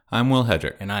I'm Will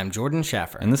Hedrick. And I'm Jordan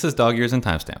Schaffer. And this is Dog Years and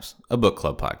Timestamps, a book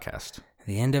club podcast.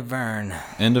 The end of Vern.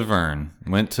 End of Vern.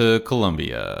 Went to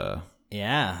Columbia.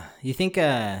 Yeah. You think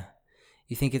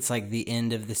it's like the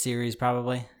end of the series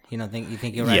probably? You think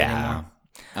he'll write anymore?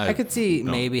 I could see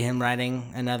maybe him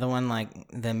writing another one, like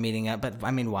them meeting up, but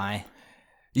I mean, why?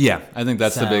 Yeah, I think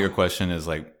that's the bigger question is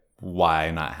like,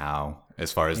 why, not how,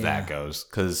 as far as that goes.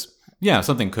 Because,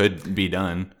 something could be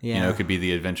done. Yeah. It could be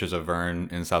the adventures of Vern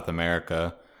in South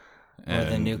America. Or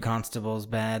the new constable's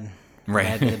bad. Right.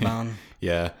 Bad to the bone.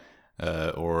 Yeah.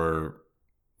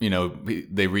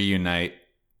 They reunite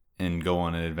and go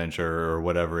on an adventure or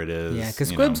whatever it is. Yeah, because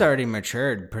Squib's already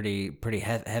matured pretty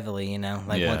heavily,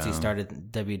 once he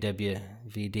started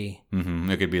WWVD.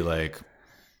 Mm-hmm. It could be like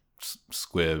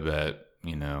Squib at,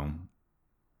 New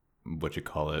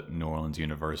Orleans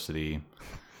University.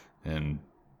 And,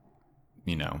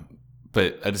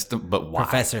 but I just don't, but why?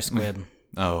 Professor Squib.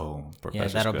 Oh,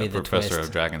 Professor that'll Squib, be the Professor twist.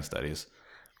 of Dragon Studies.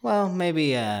 Well,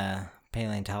 maybe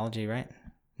paleontology, right?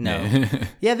 No.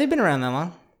 Yeah, they've been around that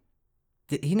long.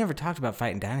 He never talked about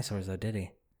fighting dinosaurs, though, did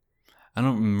he? I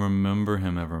don't remember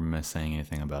him ever saying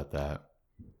anything about that.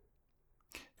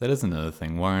 That is another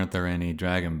thing. Why aren't there any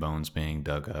dragon bones being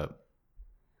dug up?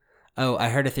 Oh, I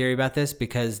heard a theory about this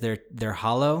because they're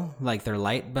hollow, like they're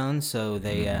light bones, so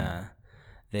they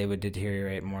would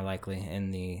deteriorate more likely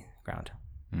in the ground.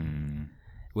 Mm.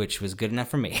 Which was good enough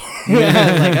for me. I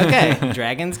was like, okay,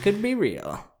 dragons could be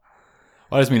real.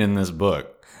 Well, I just mean in this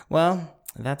book. Well,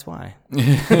 that's why.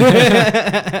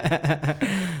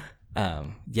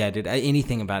 Dude,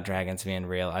 anything about dragons being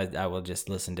real, I will just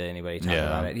listen to anybody talk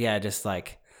about it. Yeah, just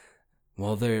like,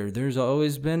 well, there's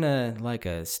always been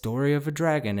a story of a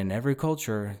dragon in every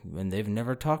culture, and they've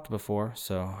never talked before,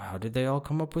 so how did they all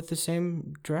come up with the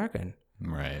same dragon?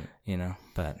 Right.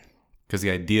 But... Because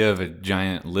the idea of a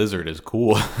giant lizard is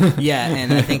cool. Yeah,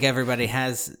 and I think everybody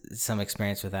has some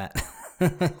experience with that.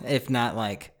 If not,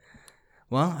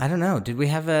 I don't know. Did we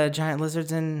have giant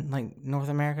lizards in North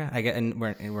America? I guess, and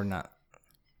we're not.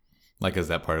 Is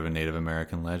that part of a Native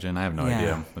American legend? I have no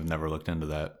idea. I've never looked into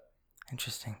that.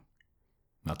 Interesting.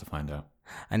 Not to find out.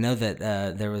 I know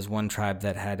that there was one tribe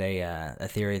that had a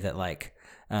theory that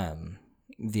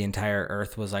the entire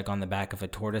Earth was on the back of a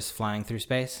tortoise flying through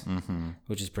space,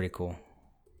 which is pretty cool.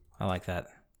 I like that.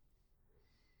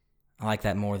 I like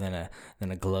that more than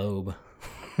a globe.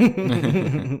 But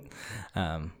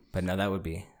no, that'd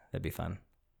be fun.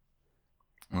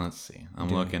 Let's see. I'm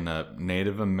looking up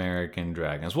Native American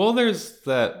dragons. Well, there's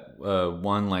that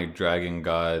one dragon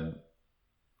god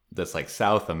that's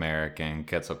South American,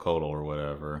 Quetzalcoatl or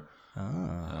whatever.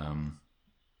 Oh.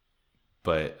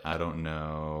 But I don't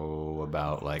know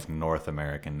about North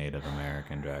American, Native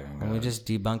American dragon gods. We just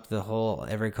debunked the whole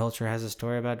every culture has a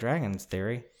story about dragons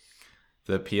theory.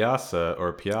 The Piasa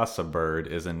or Piasa bird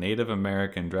is a Native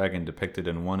American dragon depicted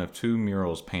in one of two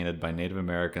murals painted by Native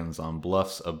Americans on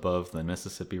bluffs above the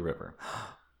Mississippi River.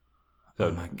 So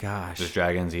oh my gosh. There's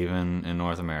dragons even in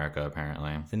North America,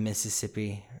 apparently. The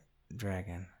Mississippi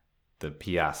dragon. The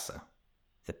Piasa.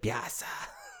 The Piasa.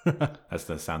 That's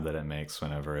the sound that it makes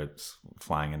whenever it's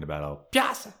flying into battle.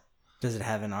 Piasa! Does it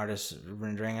have an artist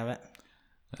rendering of it?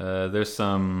 There's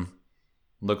some...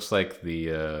 Looks like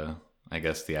the... I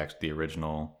guess the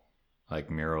original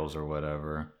murals or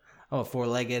whatever. Oh,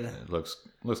 four-legged. It looks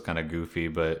kind of goofy,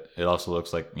 but it also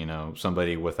looks like,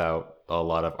 somebody without a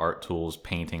lot of art tools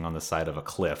painting on the side of a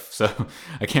cliff. So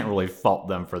I can't really fault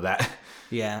them for that.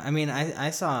 Yeah, I mean, I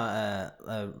saw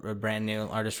a brand new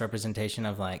artist representation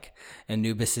of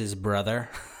Anubis's brother,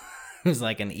 who's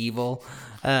an evil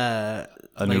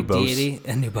Anubos. deity,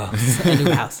 Anubos,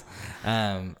 Anubis,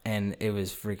 and it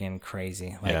was freaking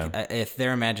crazy. If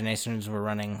their imaginations were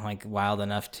running wild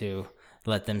enough to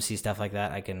let them see stuff like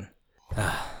that, I can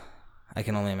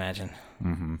only imagine.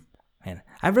 Mm-hmm. Man,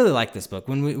 I really like this book.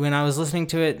 When I was listening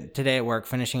to it today at work,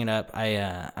 finishing it up,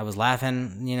 I was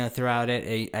laughing, throughout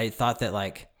it. I thought that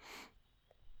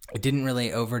it didn't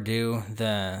really overdo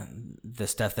the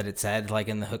stuff that it said,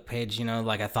 in the hook page.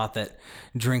 I thought that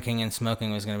drinking and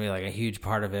smoking was going to be a huge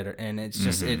part of it, and it's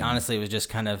just it honestly was just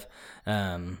kind of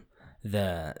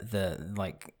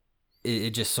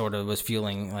it just sort of was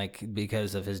fueling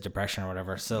because of his depression or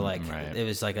whatever. So right. It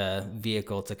was a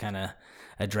vehicle to kind of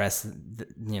address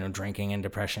drinking and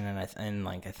depression, and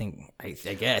I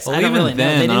guess well, I don't even really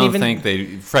then know. I don't think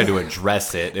they tried to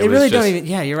address it. They really don't even.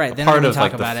 Yeah, you're right. They part of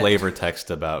the flavor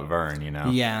text about Vern.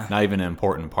 Yeah, not even an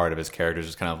important part of his character.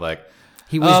 Just kind of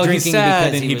he was drinking he's sad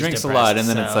because and he was drinks depressed, a lot, and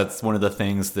then so. that's one of the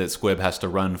things that Squib has to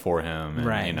run for him. And,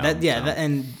 right.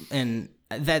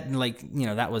 that, like, you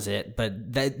know, that was it.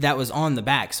 But that was on the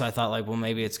back, so I thought, like, well,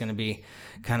 maybe it's gonna be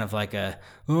kind of like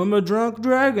I'm a drunk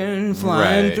dragon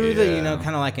flying through the, you know,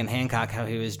 kind of like in Hancock, how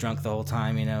he was drunk the whole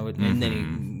time, you know, and then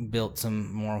he built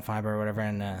some moral fiber or whatever,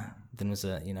 and then was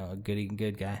a, you know, a goody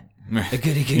good guy, a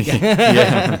goody good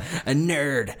guy, a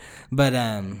nerd. But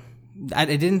I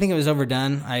didn't think it was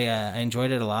overdone. I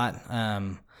enjoyed it a lot.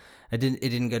 It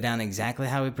didn't go down exactly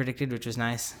how we predicted, which was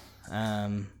nice.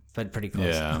 But pretty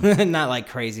close. Yeah. Not like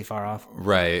crazy far off.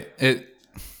 Right.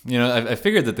 You know, I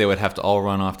figured that they would have to all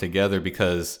run off together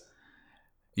because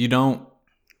you don't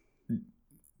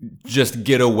just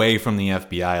get away from the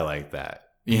FBI like that.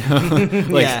 You know,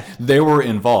 like they were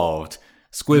involved.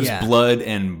 Squib's blood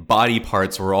and body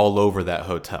parts were all over that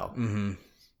hotel. Mm-hmm.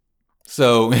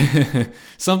 So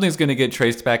something's going to get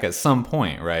traced back at some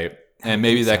point, right? And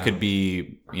maybe that could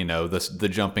be, you know, the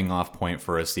jumping off point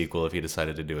for a sequel if he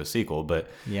decided to do a sequel. But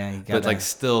like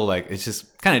still, like, it's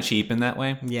just kind of cheap in that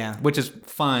way. Yeah, which is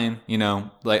fine. You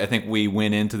know, like I think we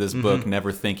went into this book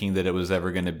never thinking that it was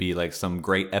ever going to be like some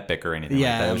great epic or anything like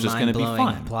that. It was just going to be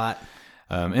fun plot.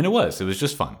 And it was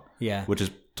just fun. Yeah, which is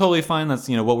totally fine. That's,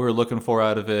 you know, what we were looking for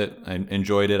out of it. I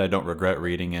enjoyed it. I don't regret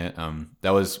reading it.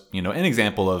 That was, you know, an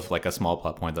example of like a small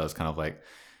plot point that was kind of like,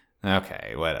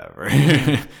 okay, whatever.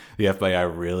 The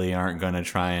FBI really aren't going to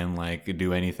try and like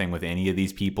do anything with any of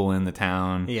these people in the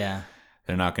town. Yeah.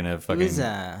 They're not going to fucking...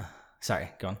 Sorry,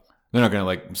 go on. They're not going to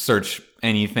like search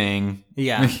anything.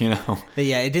 Yeah. You know? But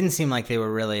yeah, it didn't seem like they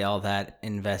were really all that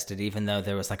invested, even though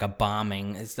there was like a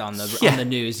bombing on the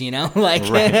news, you know? Like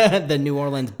the New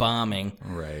Orleans bombing.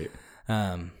 Right.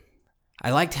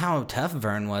 I liked how tough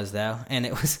Vern was, though. And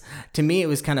it was, to me, it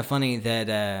was kind of funny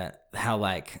that how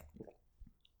like...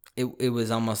 It was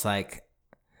almost like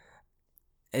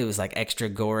it was like extra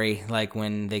gory, like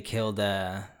when they killed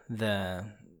the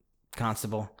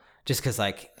constable, just because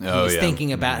like he was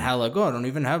thinking about how like, oh, I don't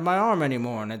even have my arm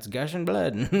anymore and it's gushing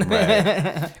blood.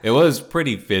 Right. It was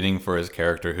pretty fitting for his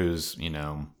character, who's, you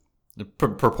know,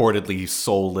 purportedly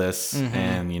soulless,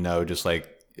 and, you know, just like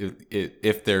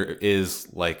if there is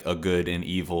like a good and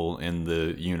evil in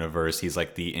the universe, he's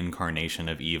like the incarnation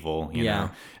of evil, you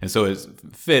know? And so it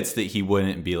fits that he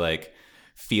wouldn't be like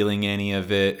feeling any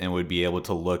of it and would be able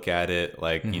to look at it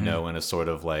like, you know, in a sort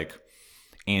of like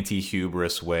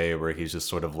anti-hubris way where he's just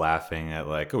sort of laughing at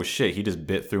like, oh shit, he just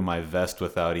bit through my vest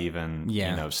without even,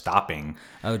 you know, stopping.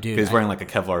 Oh, dude. He's wearing like a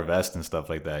Kevlar vest and stuff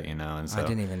like that, you know? And so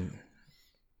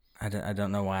I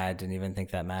don't know why I didn't even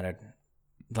think that mattered.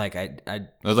 Like I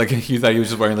was like, you thought he was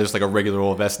just wearing just like a regular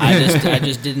old vest. I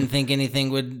just didn't think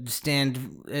anything would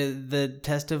stand the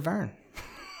test of Vern.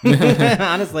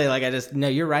 Honestly, like no,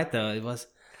 you're right though. It was,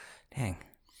 dang.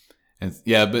 And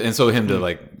so him to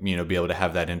like, you know, be able to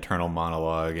have that internal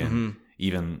monologue and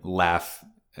even laugh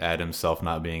at himself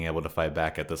not being able to fight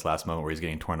back at this last moment where he's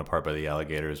getting torn apart by the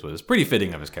alligators was pretty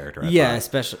fitting of his character.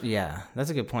 Especially, that's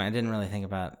a good point. I didn't really think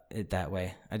about it that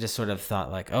way. I just sort of thought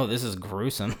like, oh, this is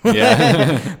gruesome.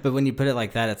 Yeah. But when you put it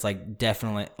like that, it's like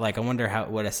definitely like, I wonder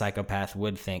what a psychopath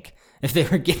would think if they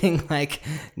were getting like,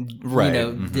 you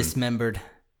know, dismembered.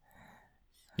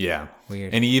 Yeah.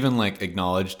 Weird. And he even like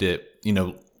acknowledged it, you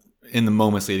know, in the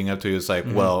moments leading up to it. It's like,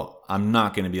 well, I'm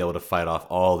not going to be able to fight off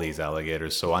all these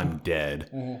alligators, so I'm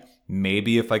dead.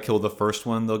 Maybe if I kill the first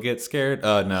one, they'll get scared.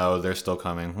 No, they're still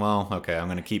coming. Well, okay, I'm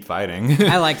going to keep fighting.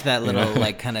 I liked that little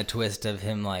like kind of twist of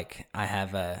him like, I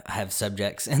have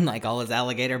subjects, and like all his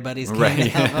alligator buddies came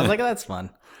out. I was like, oh, that's fun.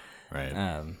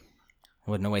 Right.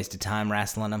 Wasn't a waste of time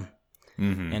wrestling them.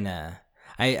 And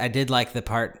I did like the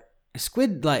part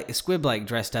Squib like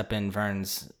dressed up in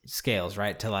Vern's scales,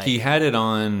 right? To like, he had it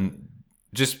on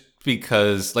just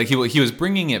because like he was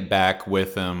bringing it back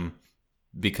with him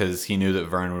because he knew that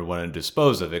Vern would want to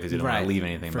dispose of it because he didn't want to leave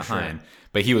anything behind. Sure.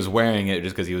 But he was wearing it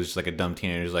just because he was just like a dumb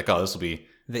teenager. He's like, oh, this will be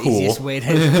the cool. easiest way to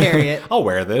carry it. I'll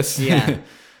wear this. Yeah.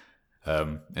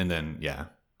 And then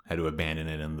had to abandon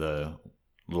it in the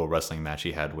little wrestling match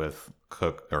he had with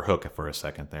Hook for a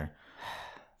second there.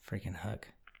 Freaking Hook.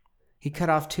 He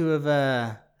cut off 2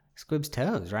 of Squib's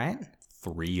toes, right?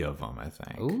 3 of them, I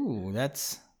think. Ooh,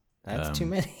 that's too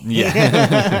many.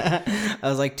 Yeah. I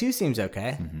was like, 2 seems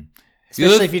okay.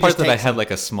 Especially if you part that I had like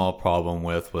a small problem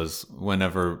with was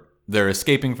whenever they're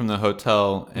escaping from the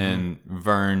hotel and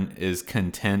Vern is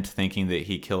content thinking that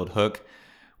he killed Hook,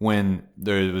 when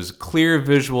there was clear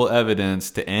visual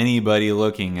evidence to anybody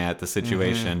looking at the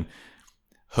situation.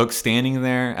 Hook standing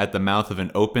there at the mouth of an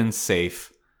open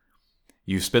safe.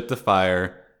 You spit the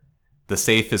fire, the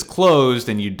safe is closed,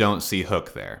 and you don't see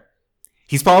Hook there.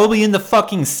 He's probably in the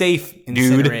fucking safe, dude.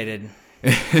 Incinerated.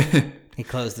 He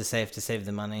closed the safe to save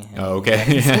the money. Oh,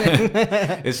 okay.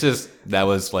 Yeah. It's just, that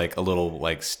was like a little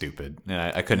like stupid. And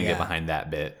I couldn't get behind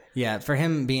that bit. Yeah, for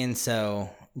him being so...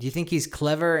 Do you think he's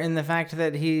clever in the fact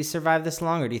that he survived this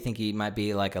long, or do you think he might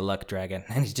be like a luck dragon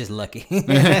and he's just lucky?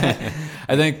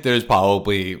 I think you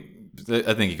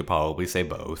could probably say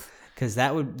both. Because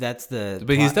that's the...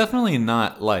 But he's definitely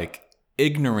not like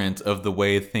ignorant of the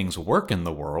way things work in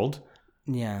the world.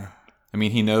 Yeah. I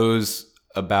mean, he knows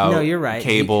about you're right.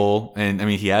 cable, and I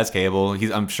mean, he has cable.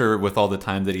 I'm sure with all the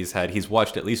time that he's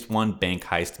watched at least one bank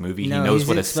heist movie. He knows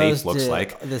what a safe looks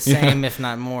like. The same, if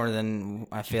not more, than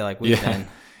I feel like we've been.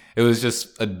 It was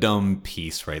just a dumb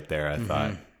piece right there, I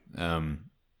thought.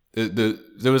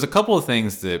 There was a couple of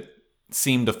things that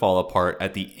seemed to fall apart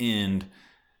at the end.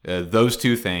 Those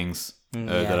two things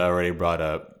that I already brought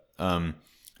up. And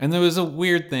there was a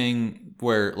weird thing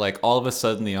where, like, all of a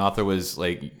sudden the author was,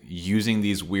 like, using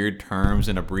these weird terms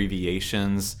and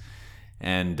abbreviations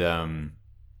and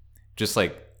just,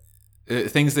 like,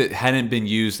 things that hadn't been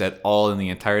used at all in the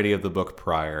entirety of the book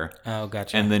prior. Oh,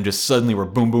 gotcha. And then just suddenly we're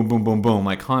boom, boom, boom, boom, boom,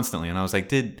 like constantly. And I was like,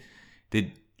 did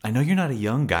I know you're not a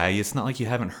young guy. It's not like you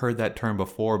haven't heard that term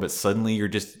before, but suddenly you're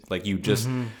just like, you just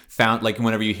found, like,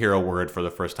 whenever you hear a word for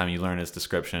the first time, you learn its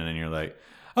description and you're like,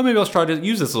 oh, maybe I'll try to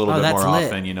use this a little bit more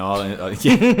often, you know.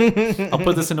 I'll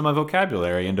put this into my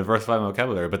vocabulary and diversify my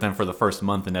vocabulary. But then for the first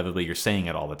month, inevitably, you're saying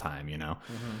it all the time, you know.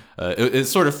 It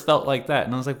sort of felt like that,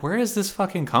 and I was like, where is this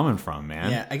fucking coming from,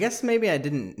 man? Yeah, I guess maybe I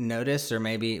didn't notice, or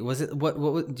maybe was it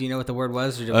what do you know what the word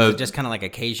was? Or was it just kind of like a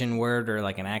Cajun word or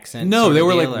like an accent? No, they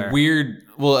were like weird.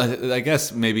 Well, I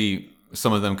guess maybe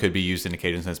some of them could be used in a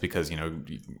Cajun sense because, you know,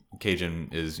 Cajun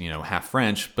is, you know, half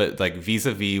French, but like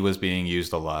vis-a-vis was being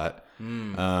used a lot.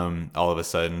 All of a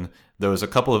sudden, there was a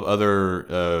couple of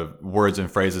other words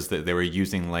and phrases that they were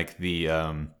using, like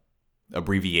the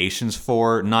abbreviations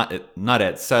for, not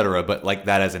et cetera, but like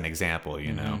that as an example,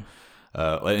 you know,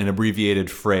 an abbreviated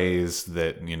phrase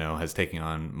that, you know, has taken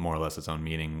on more or less its own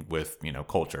meaning with, you know,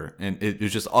 culture. And it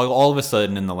was just all of a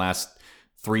sudden in the last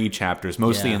 3 chapters,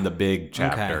 mostly in the big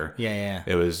chapter. Okay.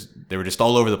 They were just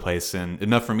all over the place, and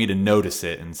enough for me to notice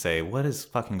it and say, what is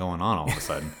fucking going on all of a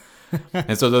sudden?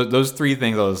 And so those 3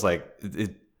 things, I was like,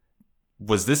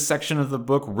 was this section of the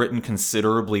book written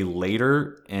considerably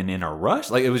later and in a rush?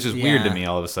 Like, it was just weird to me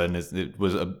all of a sudden. It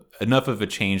was enough of a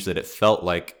change that it felt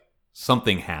like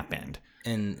something happened.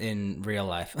 In real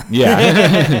life.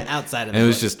 Yeah. Outside of the book. It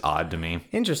was book. just odd to me.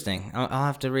 Interesting. I'll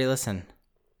have to re-listen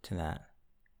to that.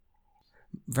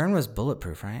 Vern was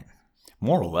bulletproof, right?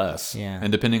 More or less. Yeah.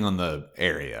 And depending on the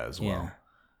area as well.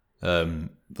 Yeah.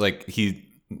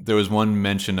 There was one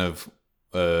mention of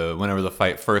whenever the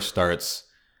fight first starts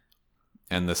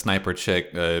and the sniper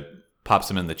chick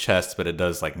pops him in the chest, but it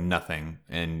does like nothing.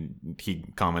 And he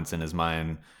comments in his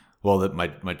mind, well, that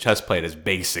my chest plate is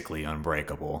basically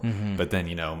unbreakable. But then,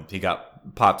 you know, he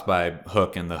got popped by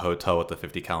Hook in the hotel with the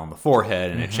 50 cal on the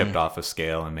forehead, and it chipped off a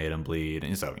scale and made him bleed.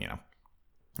 And so, you know,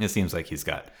 it seems like he's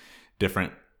got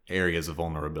different areas of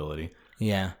vulnerability.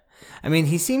 Yeah. I mean,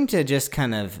 he seemed to just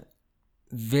kind of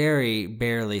very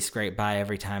barely scrape by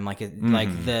every time. Like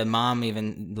like the mom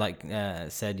even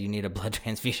said, you need a blood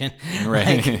transfusion.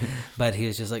 Right. But he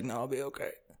was just like, no, I'll be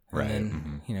okay. And right.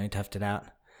 then, you know, he toughed it out.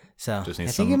 So just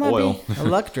needs I think some it might oil. be a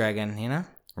luck dragon, you know?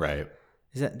 Right.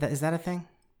 Is that a thing?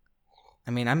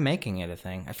 I mean, I'm making it a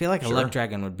thing. I feel like a luck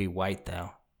dragon would be white, though.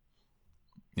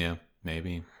 Yeah,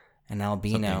 maybe. An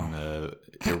albino. Something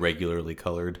irregularly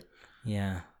colored.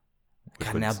 Yeah.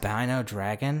 God, an albino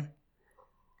dragon?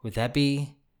 Would that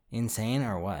be insane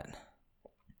or what?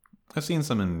 I've seen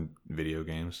some in video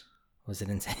games. Was it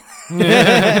insane?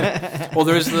 Well,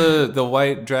 there's the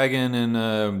white dragon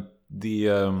and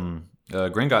the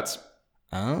Gringotts.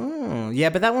 Oh, yeah,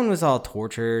 but that one was all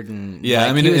tortured and yeah.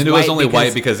 I mean, it was only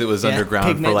white because it was underground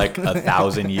pigment. For like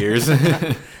 1,000 years.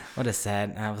 What a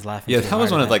sad! I was laughing. Yeah, that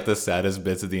was one of like the saddest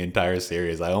bits of the entire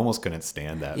series. I almost couldn't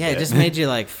stand that. Yeah, bit. It just made you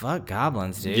like, fuck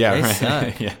goblins, dude. Yeah, they right.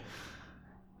 suck. Yeah.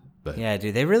 But, yeah,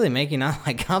 dude, they really make you not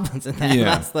like goblins in that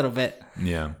last little bit.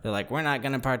 Yeah. They're like, we're not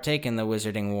going to partake in the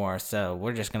wizarding war, so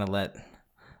we're just going to let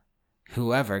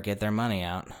whoever get their money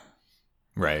out.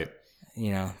 Right.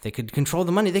 You know, they could control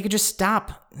the money. They could just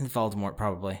stop Voldemort,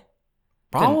 probably.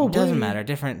 Probably. Doesn't matter.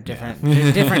 Different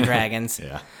dragons.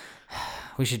 Yeah.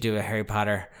 We should do a Harry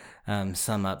Potter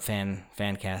sum up fan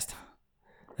cast.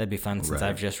 That'd be fun since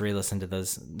I've just re-listened to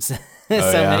those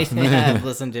many. I've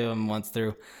listened to them once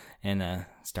through. And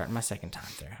starting my second time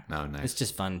through. Oh, nice. It's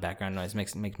just fun background noise.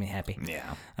 Makes me happy.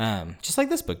 Yeah. Just like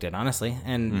this book did, honestly.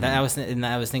 And I was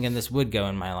thinking this would go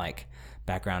in my like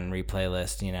background replay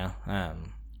list, you know,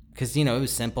 because you know it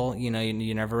was simple. You know,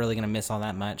 you're never really gonna miss all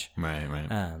that much.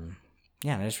 Right.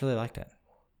 Yeah, I just really liked it.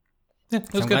 Yeah,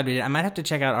 So I'm glad we did. I might have to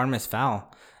check out Artemis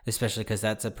Fowl, especially because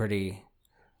that's a pretty,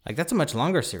 like, that's a much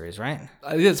longer series, right?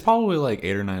 It's probably like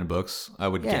 8 or 9 books, I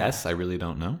would Yeah. guess. I really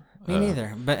don't know. Me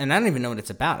neither. And I don't even know what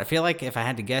it's about. I feel like if I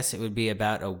had to guess, it would be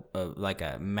about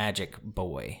a magic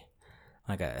boy,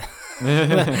 like a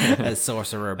a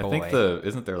sorcerer boy. I think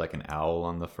isn't there like an owl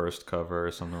on the first cover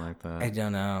or something like that? I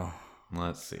don't know.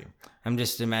 Let's see. I'm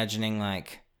just imagining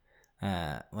like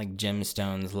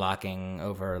gemstones locking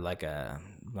over like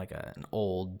an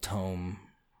old tome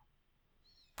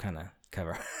kind of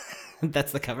cover.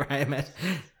 That's the cover I imagine.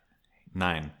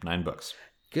 9 books.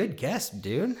 Good guess,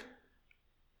 dude.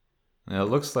 And it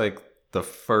looks like the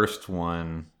first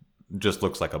one just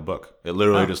looks like a book. It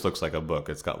literally just looks like a book.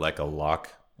 It's got like a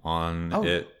lock on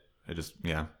it. It just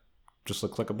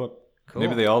looks like a book. Cool.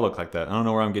 Maybe they all look like that. I don't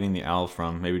know where I'm getting the owl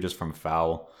from. Maybe just from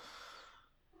fowl.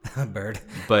 Bird.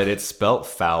 But it's spelt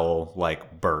fowl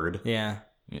like bird. Yeah.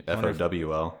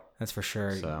 FOWL. That's for sure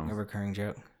a recurring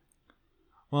joke.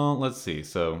 Well, let's see.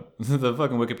 So, the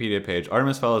fucking Wikipedia page.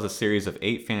 Artemis Fowl is a series of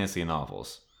 8 fantasy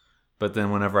novels. But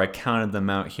then whenever I counted them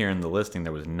out here in the listing,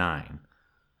 there was 9.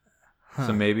 Huh.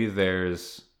 So maybe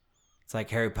there's... It's like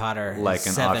Harry Potter. Like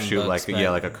an offshoot, books,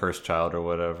 like a Cursed Child or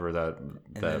whatever that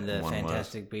then the one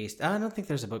Fantastic was. Beast. Oh, I don't think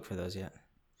there's a book for those yet.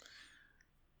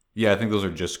 Yeah, I think those are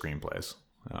just screenplays.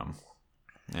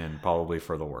 And probably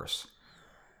for the worse.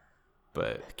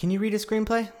 But can you read a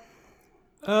screenplay?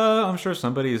 I'm sure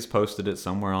somebody's posted it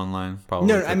somewhere online. Probably.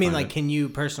 No, I mean, like, can you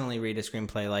personally read a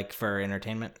screenplay, like, for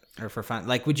entertainment or for fun?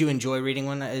 Like, would you enjoy reading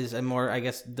one? Is a more, I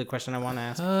guess, the question I want to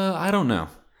ask. I don't know.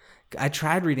 I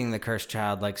tried reading the Cursed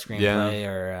Child, like, screenplay,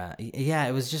 or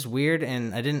it was just weird,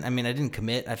 and I didn't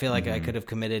commit. I feel like I could have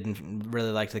committed and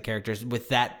really liked the characters with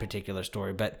that particular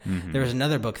story. But there was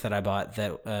another book that I bought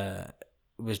that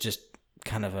was just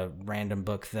kind of a random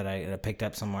book that I picked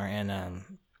up somewhere, and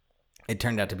it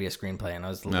turned out to be a screenplay, and I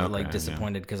was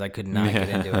disappointed because I could not get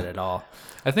into it at all.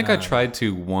 I think I tried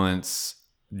to once,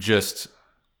 just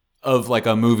of like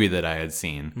a movie that I had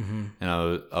seen, and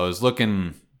I was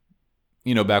looking,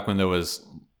 back when there was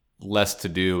less to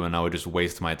do, and I would just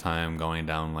waste my time going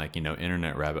down like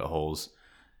internet rabbit holes,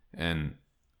 and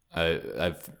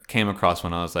I came across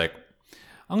one. I was like,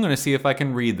 I'm going to see if I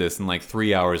can read this. And like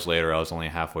 3 hours later, I was only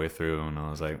halfway through, and I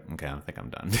was like, okay, I think I'm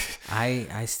done.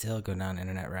 I still go down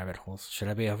internet rabbit holes. Should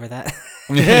I be over that?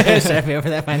 Should I be over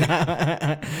that by now?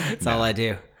 That's all I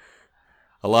do.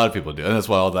 A lot of people do. And that's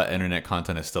why all that internet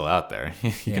content is still out there.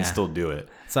 You can still do it.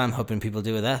 So I'm hoping people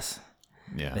do with us.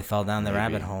 Yeah. They fall down the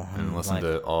rabbit hole. And listen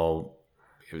to all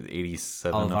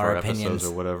 87 of our episodes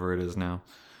or whatever it is now.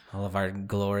 All of our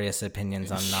glorious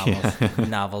opinions on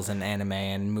novels and anime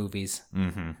and movies.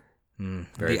 Mm-hmm.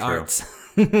 The true. arts.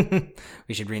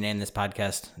 We should rename this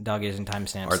podcast Dog Ears and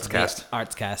Timestamps.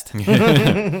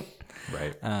 Artscast.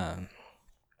 Right.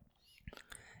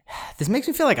 This makes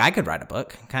me feel like I could write a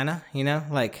book, kind of,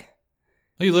 like...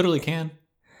 Oh, you literally can.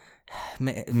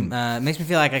 Makes me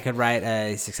feel like I could write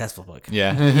a successful book.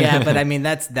 Yeah. Yeah, but I mean,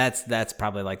 that's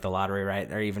probably like the lottery, right?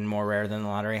 Or even more rare than the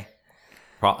lottery.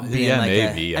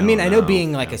 Maybe. I know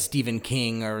being like a Stephen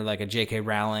King or like a J.K.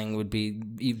 Rowling would be.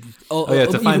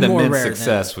 To find immense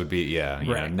success would be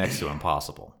right. Next to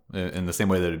impossible. In the same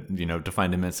way that to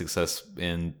find immense success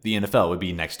in the NFL would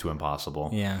be next to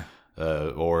impossible. Yeah.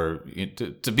 Or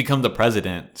to become the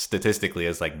president statistically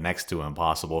is like next to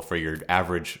impossible for your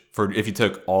average. For if you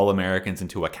took all Americans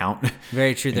into account.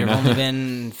 Very true. There've only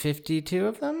been 52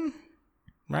 of them,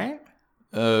 right?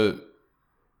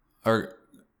 Our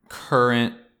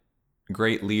current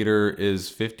great leader is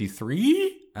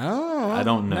 53. Oh, I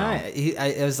don't know.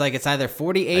 It was like it's either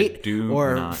 48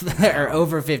 or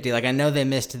over 50. Like I know they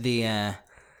missed the.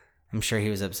 I'm sure he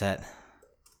was upset.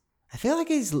 I feel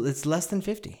like it's less than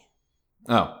 50.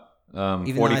 Oh,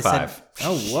 45.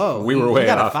 Oh, whoa! We were way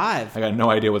got off. A 5. I got no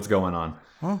idea what's going on.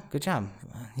 Well, good job.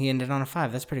 He ended on a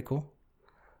 5. That's pretty cool.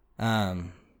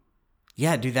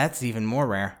 Yeah, dude, that's even more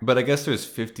rare. But I guess there's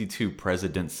 52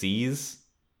 presidencies.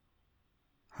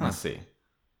 Huh. Let's see.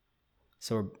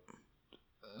 So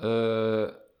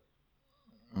who's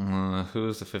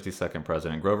the 52nd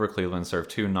president? Grover Cleveland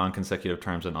served 2 non-consecutive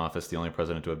terms in office, the only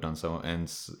president to have done so,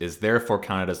 and is therefore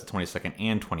counted as the 22nd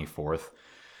and 24th.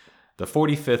 The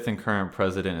 45th and current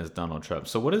president is Donald Trump.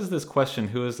 So what is this question?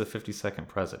 Who is the 52nd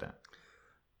president?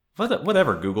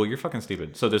 Whatever, Google, you're fucking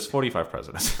stupid. So there's 45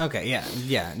 presidents. Okay,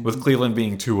 yeah. With Cleveland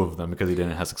being 2 of them because he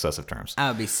didn't have successive terms. I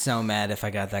would be so mad if I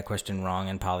got that question wrong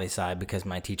in poli-sci because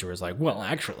my teacher was like, well,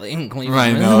 actually, Cleveland.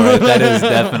 Right, no, right. That is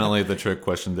definitely the trick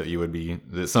question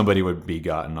that somebody would be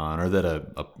gotten on, or that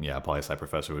a poli-sci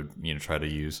professor would try to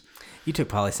use. You took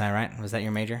poli-sci, right? Was that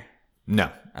your major? No.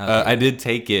 I did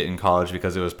take it in college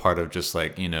because it was part of just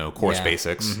like, course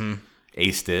basics. Mm-hmm.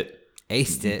 Aced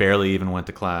it. Barely even went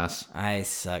to class. I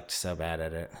sucked so bad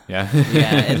at it. Yeah.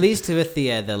 Yeah, at least with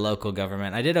the local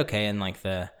government. I did okay in like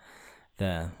the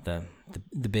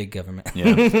big government.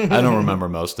 Yeah. I don't remember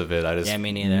most of it. I just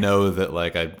me neither. know that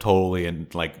like I totally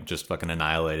and like just fucking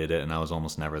annihilated it and I was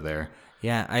almost never there.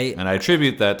 Yeah, I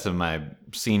attribute that to my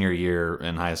senior year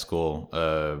in high school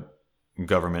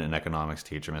government and economics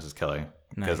teacher, Mrs. Kelly,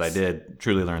 because I did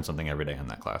truly learn something every day in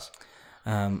that class.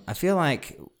 I feel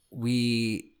like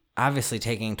we obviously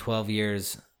taking 12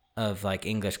 years of like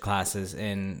English classes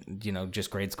in, just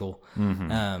grade school.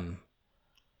 Mm-hmm.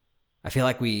 I feel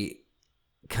like we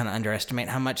kind of underestimate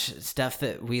how much stuff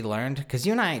that we learned because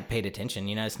you and I paid attention.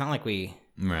 It's not like we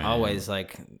always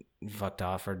like fucked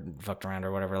off or fucked around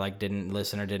or whatever, like didn't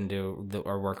listen or didn't do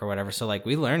our work or whatever. So like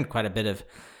we learned quite a bit of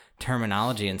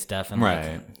terminology and stuff, and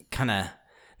like kind of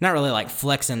not really like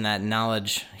flexing that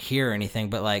knowledge here or anything,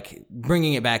 but like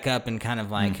bringing it back up and kind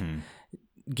of like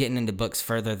getting into books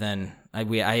further than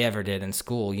I ever did in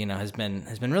school, has been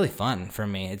really fun for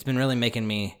me. It's been really making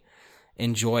me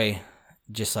enjoy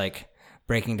just like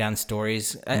breaking down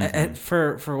stories.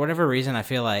 For whatever reason, I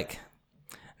feel like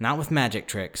not with magic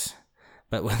tricks,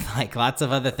 but with like lots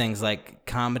of other things like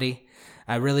comedy,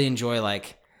 I really enjoy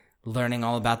like learning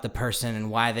all about the person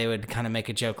and why they would kind of make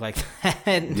a joke like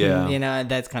that. Yeah.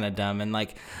 That's kind of dumb. And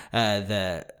like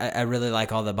I really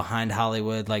like all the behind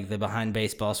Hollywood, like the behind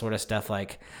baseball sort of stuff,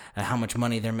 like how much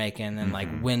money they're making and like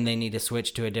when they need to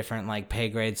switch to a different like pay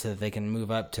grade so that they can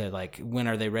move up to like when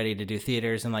are they ready to do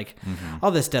theaters and like all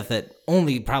this stuff that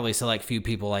only probably select few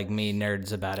people like me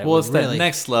nerds about it. Well, it's really that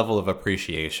next level of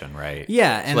appreciation, right?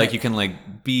 Yeah. So like you can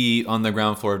like be on the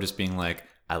ground floor of just being like,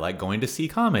 I like going to see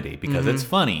comedy because it's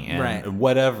funny and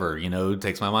whatever, it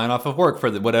takes my mind off of work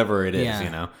for whatever it is,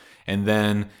 and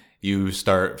then you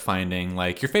start finding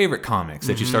like your favorite comics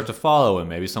that you start to follow, and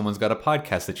maybe someone's got a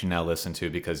podcast that you now listen to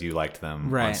because you liked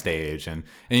them on stage, and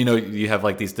you have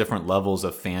like these different levels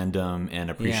of fandom and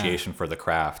appreciation for the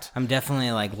craft. I'm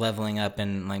definitely like leveling up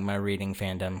in like my reading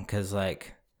fandom because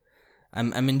like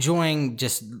I'm enjoying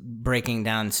just breaking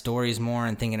down stories more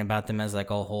and thinking about them as like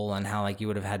a whole and how like you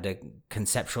would have had to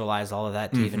conceptualize all of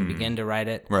that to even begin to write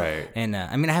it. Right. And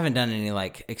I haven't done any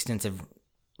like extensive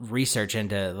research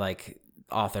into like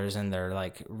authors and their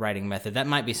like writing method. That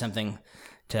might be something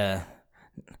I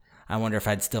wonder if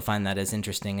I'd still find that as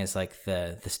interesting as like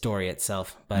the story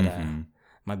itself, but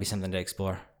might be something to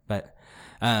explore. But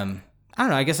I don't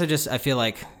know. I guess I feel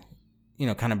like,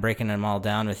 kind of breaking them all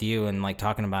down with you and like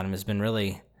talking about them has been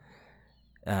really,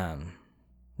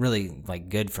 really like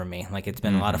good for me. Like it's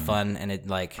been a lot of fun, and it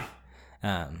like,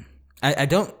 I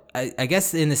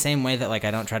guess in the same way that like I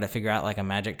don't try to figure out like a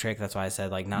magic trick. That's why I said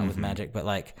like not with magic, but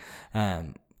like,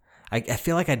 I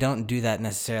feel like I don't do that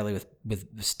necessarily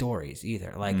with stories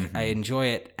either. Like I enjoy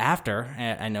it after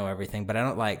I know everything, but I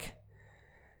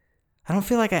don't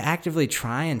feel like I actively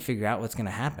try and figure out what's going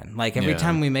to happen. Like every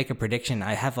time we make a prediction,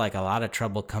 I have like a lot of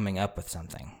trouble coming up with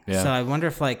something. Yeah. So I wonder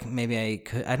if like maybe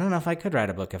I don't know if I could write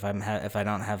a book if if I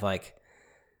don't have like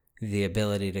the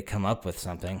ability to come up with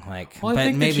something like. Well, I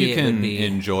think maybe you can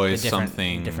enjoy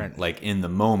something different, like in the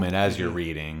moment as you're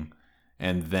reading,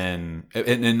 and then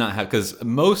and not have, because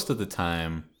most of the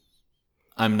time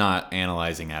I'm not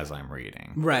analyzing as I'm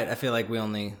reading. Right. I feel like we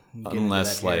only get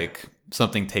unless like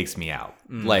something takes me out.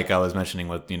 Like I was mentioning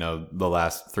with, the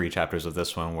last 3 chapters of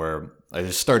this one where I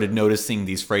just started noticing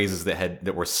these phrases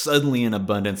that were suddenly in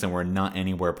abundance and were not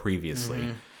anywhere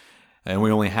previously. And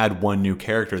we only had one new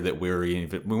character that we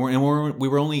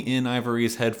were only in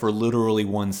Ivory's head for literally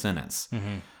one sentence.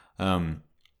 And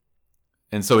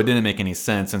so it didn't make any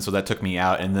sense, and so that took me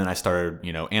out, and then I started,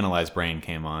 Analyze Brain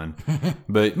came on.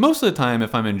 But most of the time,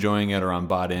 if I'm enjoying it or I'm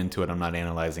bought into it, I'm not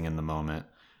analyzing in the moment.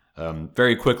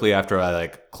 Very quickly after I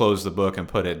like close the book and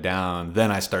put it down,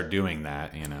 then I start doing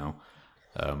that,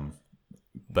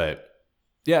 But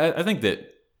yeah, I think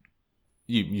that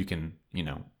you can,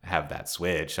 have that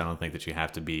switch. I don't think that you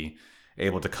have to be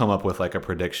able to come up with like a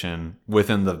prediction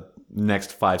within the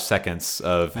next 5 seconds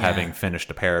of having finished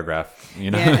a paragraph,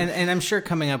 Yeah, and I'm sure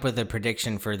coming up with a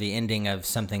prediction for the ending of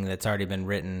something that's already been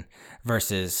written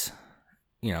versus,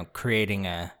 creating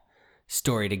a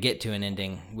story to get to an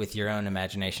ending with your own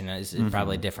imagination is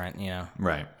probably different,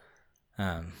 Right.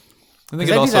 I think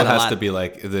it also has to be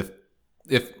like if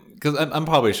because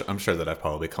I'm sure that I've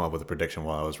probably come up with a prediction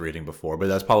while I was reading before, but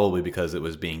that's probably because it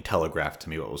was being telegraphed to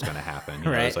me what was going to happen.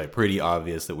 Right. It was like pretty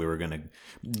obvious that we were going to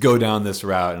go down this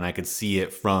route, and I could see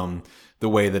it from the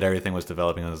way that everything was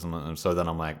developing. So then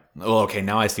I'm like, oh, okay,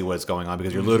 now I see what's going on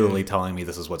because you're literally telling me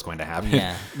this is what's going to happen.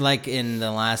 Yeah, like in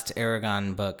the last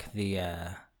Aragon book, the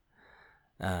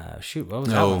shoot, what was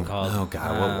that one called? Oh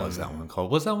God, what was that one called?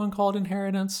 Was that one called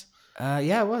Inheritance?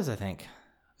 Yeah, it was. I think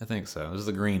so. It was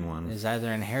the green one. It's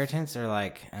either Inheritance or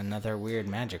like another weird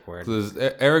magic word. So it was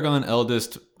Aragon,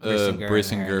 Eldest,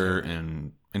 Brissinger,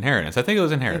 and Inheritance. I think it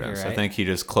was Inheritance. I think he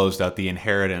just closed out the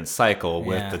inheritance cycle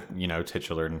with the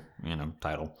titular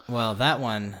title. Well, that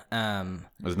one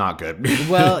it was not good.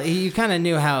 Well, you kind of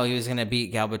knew how he was going to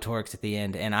beat Galbatorix at the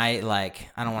end, and I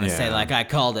don't want to say like I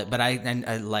called it, but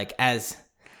I like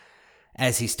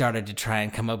as he started to try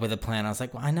and come up with a plan, I was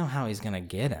like, well, I know how he's going to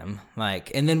get him. Like,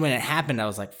 and then when it happened, I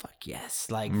was like, fuck yes.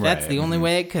 Like, that's the only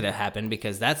way it could have happened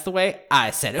because that's the way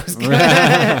I said it was going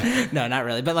to No, not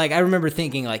really. But, like, I remember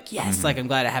thinking, like, yes, like, I'm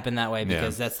glad it happened that way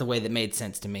because that's the way that made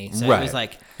sense to me. So it was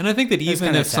like... And I think that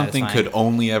even if something could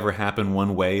only ever happen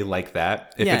one way like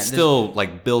that, if it's still,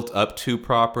 like, built up to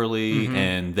properly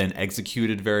and then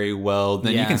executed very well,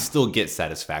 then you can still get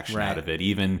satisfaction out of it,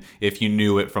 even if you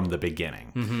knew it from the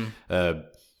beginning.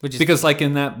 Because like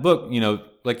in that book,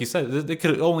 like you said, it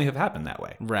could only have happened that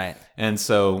way. Right. And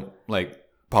so like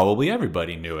probably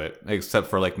everybody knew it except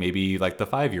for like maybe like the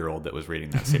 5-year-old that was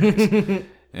reading that series.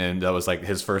 And that was like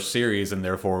his first series and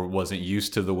therefore wasn't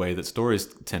used to the way that stories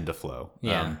tend to flow.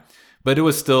 Yeah. But it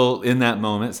was still in that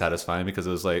moment satisfying because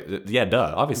it was like, yeah,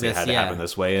 duh. Obviously it had to happen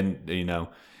this way. And,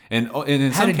 and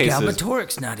in some cases... How did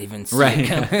Galbatorix not even see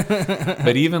it?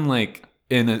 But even like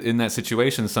in that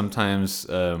situation, sometimes...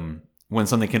 when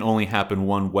something can only happen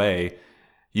one way,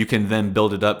 you can then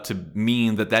build it up to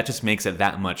mean that just makes it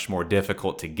that much more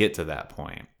difficult to get to that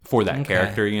point for that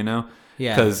character, Yeah.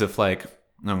 Because if like...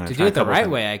 To do it the right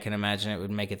way, I can imagine it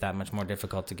would make it that much more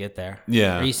difficult to get there.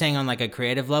 Yeah. Are you saying on like a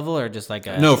creative level or just like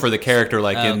a... No, for the character,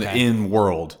 like in the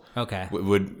in-world. Okay.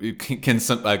 Can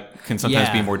sometimes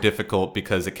be more difficult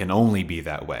because it can only be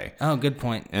that way. Oh, good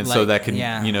point. And so that can,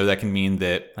 that can mean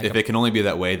that like if it can only be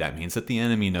that way, that means that the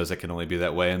enemy knows it can only be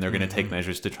that way and they're going to take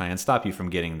measures to try and stop you from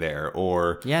getting there.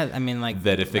 Or like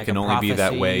that if it can only be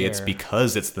that way, it's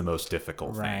because it's the most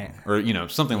difficult thing. Or,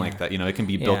 something like that. It can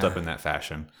be built up in that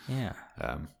fashion. Yeah.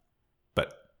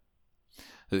 But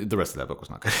the rest of that book was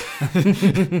not good.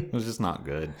 It was just not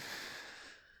good.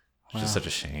 It was just such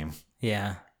a shame.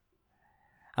 Yeah.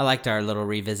 I liked our little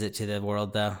revisit to the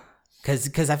world, though.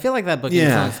 Because I feel like that book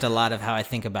influenced a lot of how I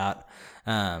think about...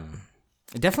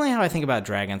 definitely how I think about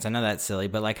dragons. I know that's silly,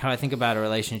 but like how I think about a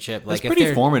relationship. Like it's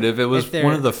pretty formative. It was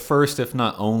one of the first, if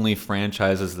not only,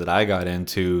 franchises that I got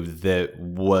into that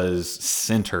was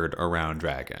centered around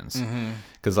dragons.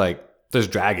 Because like... There's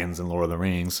dragons in Lord of the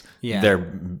Rings. Yeah. They're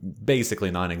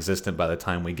basically non-existent by the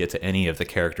time we get to any of the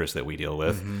characters that we deal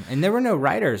with. And there were no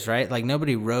riders, right? Like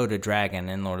nobody rode a dragon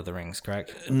in Lord of the Rings,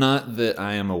 correct? Not that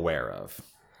I am aware of.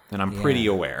 And I'm pretty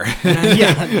aware.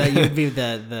 You'd be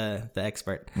the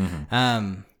expert.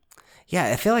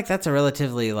 I feel like that's a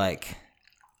relatively like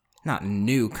not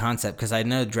new concept because I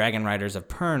know Dragon Riders of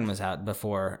Pern was out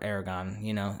before Aragon,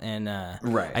 and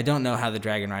I don't know how the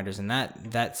Dragon Riders in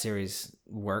that series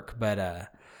work, but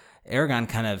Aragon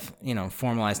kind of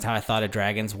formalized how I thought of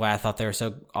dragons, why I thought they were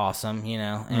so awesome,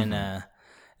 and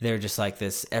they're just like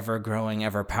this ever growing,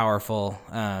 ever powerful,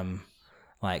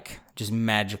 like just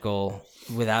magical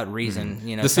without reason.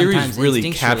 The series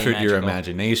really captured your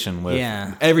imagination with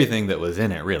everything that was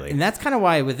in it, really. And that's kind of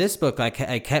why with this book, like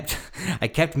I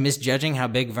kept misjudging how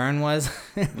big Vern was,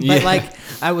 but like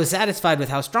I was satisfied with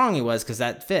how strong he was because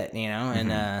that fit,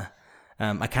 and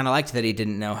I kind of liked that he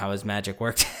didn't know how his magic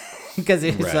worked because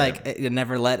it was like it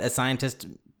never let a scientist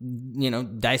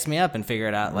dice me up and figure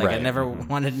it out. Like I never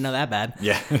wanted to know that bad.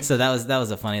 Yeah. So that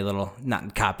was a funny little,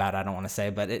 not cop out, I don't want to say,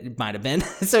 but it might have been.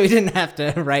 So he didn't have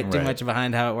to write too much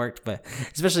behind how it worked, but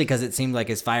especially because it seemed like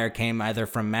his fire came either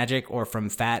from magic or from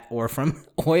fat or from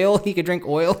oil. He could drink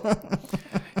oil.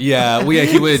 He would.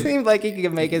 It seemed like he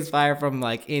could make his fire from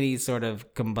like any sort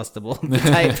of combustible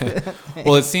type.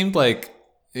 Well, it seemed like,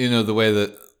 the way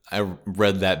that I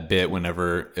read that bit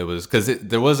whenever it was, because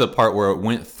there was a part where it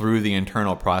went through the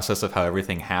internal process of how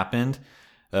everything happened.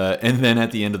 And then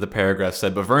at the end of the paragraph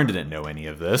said, but Vern didn't know any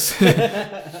of this.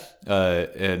 It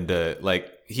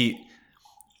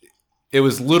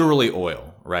was literally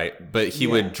oil, right? But he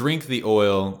would drink the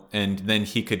oil and then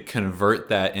he could convert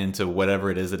that into whatever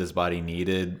it is that his body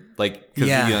needed. Like,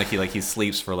 because he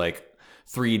sleeps for like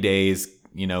 3 days,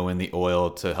 in the oil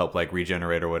to help like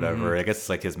regenerate or whatever. I guess it's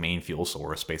like his main fuel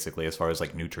source basically as far as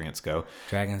like nutrients go.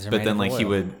 Dragons are But then like oil. He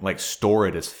would like store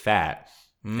it as fat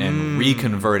and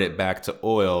reconvert it back to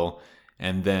oil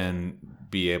and then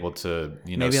be able to,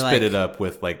 Maybe spit it up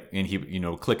with like, and he,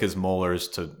 click his molars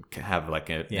to have like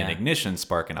an ignition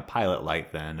spark and a pilot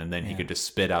light then, and then he could just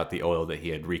spit out the oil that he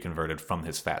had reconverted from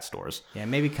his fat stores. Yeah,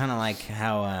 maybe kind of like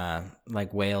how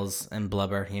like whales and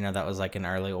blubber, that was like an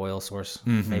early oil source.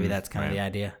 Maybe that's kind of the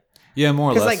idea. Yeah,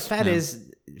 more or less. Because like fat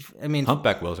is, I mean,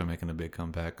 humpback whales are making a big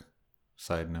comeback.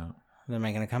 Side note. They're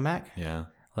making a comeback? Yeah.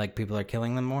 Like people are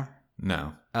killing them more?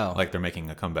 No. Oh. Like they're making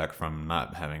a comeback from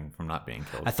not being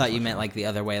killed. I thought you meant like the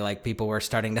other way, like people were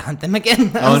starting to hunt them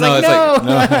again. Oh, no, it's like,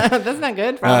 no. That's not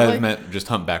good, probably. I meant just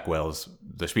humpback whales,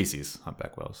 the species,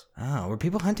 humpback whales. Oh, were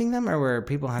people hunting them or were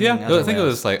people hunting other whales? I think whales? it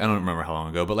was like, I don't remember how long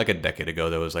ago, but like a decade ago,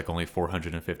 there was like only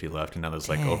 450 left, and now there's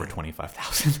like over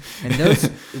 25,000. And those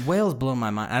whales blow my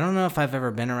mind. I don't know if I've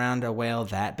ever been around a whale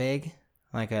that big.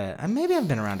 Like maybe I've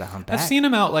been around a humpback. I've seen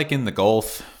them out like in the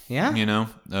Gulf. Yeah?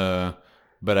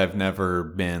 But I've never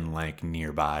been like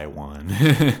nearby one.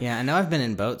 Yeah, I know I've been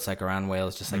in boats like around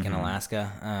whales, just like in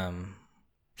Alaska.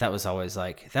 That was always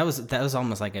like that was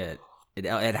almost like it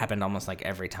happened almost like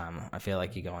every time. I feel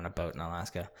like you go on a boat in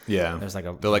Alaska. Yeah, there's like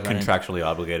they're like contractually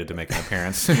obligated to make an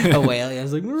appearance. A whale. I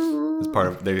was like, it's part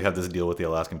of. They have this deal with the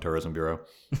Alaskan Tourism Bureau.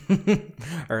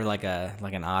 Or like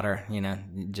an otter,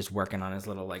 just working on his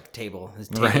little like table, his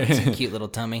cute little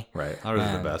tummy. Right, otters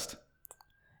are the best.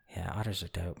 Yeah, otters are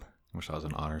dope. Wish I was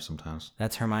an otter sometimes.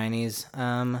 That's Hermione's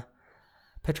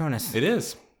Patronus. It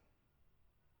is.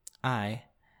 I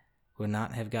would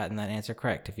not have gotten that answer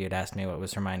correct if you had asked me what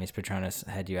was Hermione's Patronus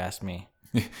had you asked me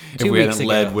if we hadn't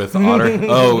led with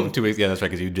otter. 2 weeks. Yeah, that's right,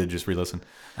 because you did just re-listen.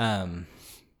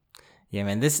 Yeah,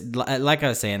 man, this, like I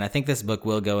was saying, I think this book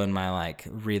will go in my like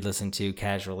re-listen to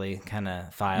casually kind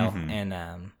of file. And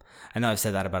I know I've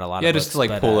said that about a lot of books. Yeah, just to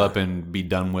like pull up and be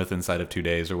done with inside of 2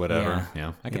 days or whatever.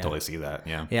 Yeah, I can totally see that.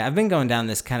 Yeah. Yeah, I've been going down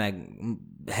this kind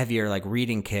of heavier like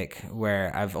reading kick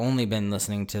where I've only been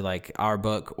listening to like our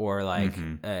book or like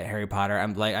Harry Potter.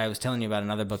 I'm like, I was telling you about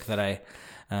another book that I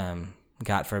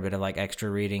got for a bit of like extra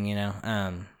reading,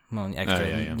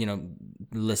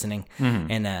 listening.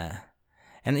 And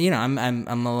I'm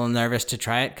a little nervous to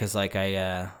try it because like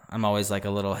I'm always like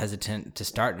a little hesitant to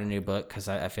start a new book because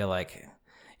I feel like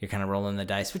you're kind of rolling the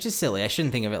dice, which is silly. I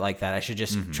shouldn't think of it like that. I should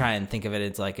just try and think of it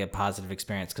as like a positive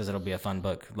experience because it'll be a fun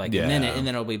book a minute and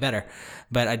then it'll be better.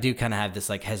 But I do kind of have this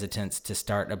like hesitance to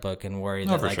start a book and worry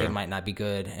that like it might not be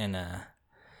good and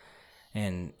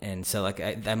so like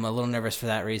I'm a little nervous for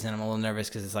that reason. I'm a little nervous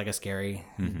because it's like a scary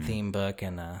theme book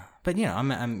but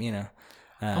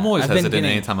I'm always hesitant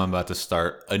anytime I'm about to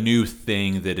start a new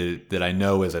thing that I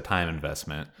know is a time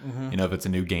investment. If it's a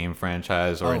new game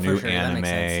franchise or a new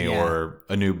anime or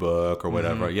a new book or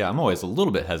whatever. Yeah, I'm always a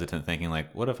little bit hesitant thinking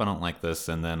like, what if I don't like this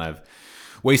and then I've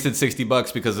wasted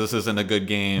 $60 because this isn't a good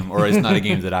game or it's not a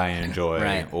game that I enjoy.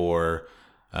 Right. Or,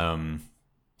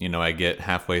 I get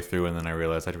halfway through and then I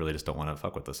realize I really just don't want to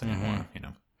fuck with this anymore,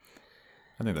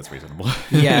 I think that's reasonable.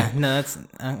 Yeah, no, that's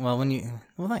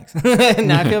thanks.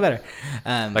 Now I feel better.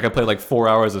 Like I played like 4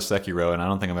 hours of Sekiro, and I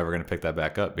don't think I'm ever going to pick that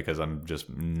back up because I'm just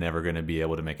never going to be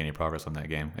able to make any progress on that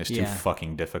game. It's too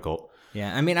fucking difficult.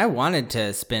 Yeah, I mean, I wanted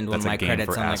to spend one of my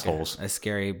credits on like a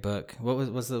scary book. What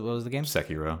was the game?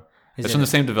 Sekiro. It's from the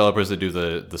same developers that do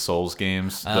the Souls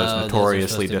games, those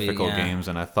notoriously difficult games.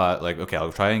 And I thought like, okay,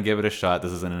 I'll try and give it a shot.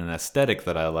 This isn't an aesthetic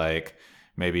that I like.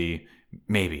 Maybe.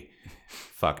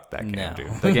 Fuck that game, dude.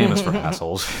 That game is for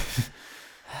assholes.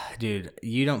 Dude,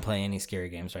 you don't play any scary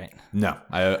games, right? No,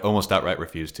 I almost outright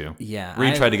refused to. Yeah,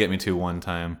 Reed tried to get me to one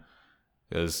time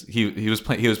because he was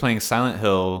playing Silent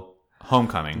Hill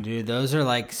Homecoming. Dude, those are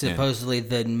like supposedly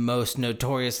the most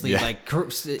notoriously like they're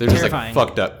terrifying. Just like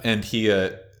fucked up, and he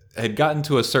had gotten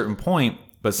to a certain point,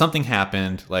 but something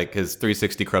happened, like his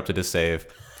 360 corrupted his save.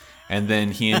 And then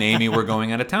he and Amy were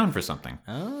going out of town for something.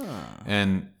 Oh.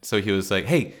 And so he was like,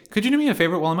 hey, could you do me a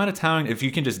favor while I'm out of town? If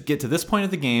you can just get to this point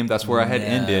of the game, that's where I had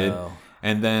ended.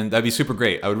 And then that'd be super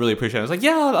great. I would really appreciate it. I was like,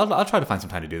 yeah, I'll try to find some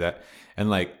time to do that. And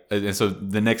so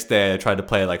the next day I tried to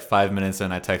play like 5 minutes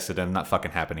and I texted him, not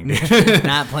fucking happening, dude.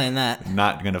 Not playing that.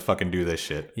 Not going to fucking do this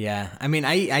shit. Yeah. I mean,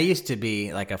 I used to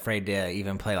be like afraid to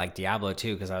even play like Diablo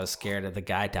 2 because I was scared of the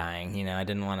guy dying. I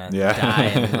didn't want to die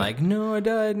and be like, no, I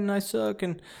died and I suck.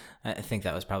 And I think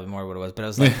that was probably more what it was, but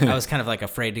I was kind of like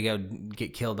afraid to go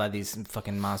get killed by these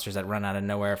fucking monsters that run out of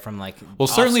nowhere from like. Well,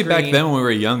 certainly back then when we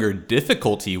were younger,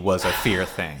 difficulty was a fear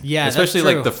thing. Yeah, especially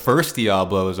that's true. like the first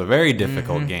Diablo was a very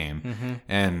difficult game,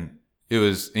 and It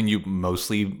was, and you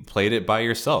mostly played it by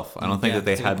yourself. I don't think that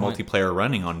they had multiplayer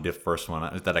running on the first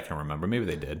one that I can remember. Maybe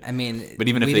they did. I mean, but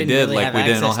even if they did, really like we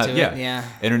didn't all have, yeah.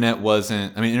 Internet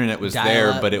wasn't. I mean, internet was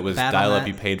there, but it was dial up. Battle.net.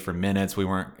 You paid for minutes. We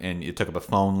weren't, and it took up a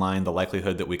phone line. The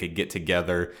likelihood that we could get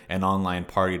together an online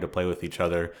party to play with each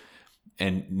other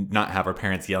and not have our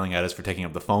parents yelling at us for taking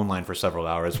up the phone line for several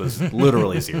hours was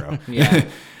literally zero. Yeah.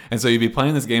 And so you'd be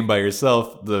playing this game by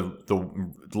yourself. The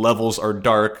levels are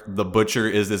dark. The butcher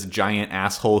is this giant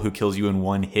asshole who kills you in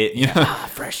one hit. You know?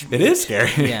 Fresh It is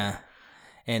scary. Yeah.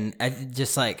 And I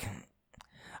just like,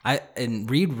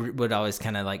 Reed would always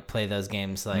kind of like play those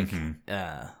games like,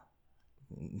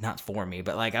 not for me,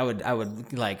 but like I would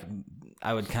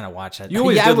kind of watch it. You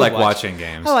always did like watching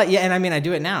games. Oh, yeah, and I mean I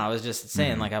do it now. I was just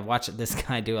saying like I've watched this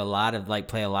guy do a lot of like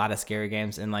play a lot of scary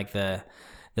games, and like the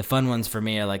fun ones for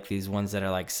me are like these ones that are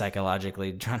like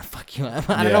psychologically trying to fuck you up.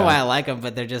 I don't know why I like them,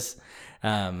 but they're just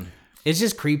it's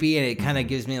just creepy, and it kind of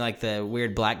gives me like the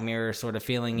weird Black Mirror sort of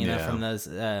feeling, you know, from those.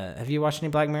 Have you watched any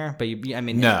Black Mirror? But I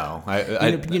mean, no,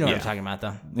 you know what I'm talking about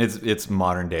though. It's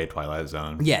modern day Twilight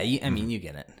Zone. Yeah, I mean, you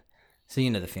get it. So you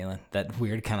know the feeling, that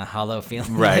weird kind of hollow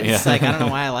feeling. Right. It's yeah. like, I don't know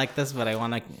why I like this, but I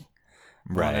want to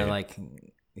right. like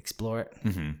explore it.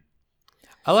 Mm-hmm.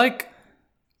 I like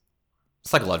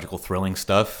psychological thrilling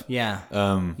stuff. Yeah.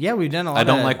 Yeah, we've done a lot. I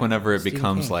don't like whenever it Stephen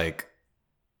becomes King.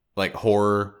 like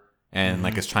horror and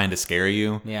like it's trying to scare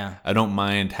you. Yeah. I don't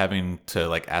mind having to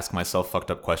like ask myself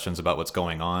fucked up questions about what's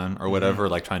going on or whatever,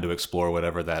 like trying to explore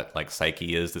whatever that like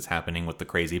psyche is that's happening with the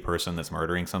crazy person that's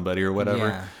murdering somebody or whatever.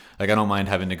 Yeah. Like I don't mind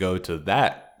having to go to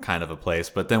that kind of a place,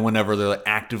 but then whenever they're like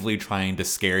actively trying to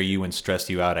scare you and stress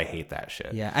you out, I hate that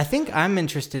shit. Yeah, I think I'm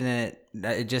interested in it.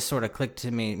 It just sort of clicked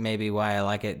to me maybe why I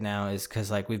like it now is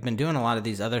because like we've been doing a lot of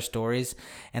these other stories,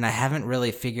 and I haven't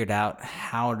really figured out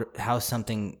how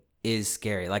something is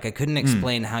scary. Like I couldn't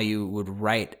explain how you would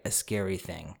write a scary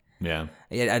thing. Yeah.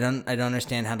 I don't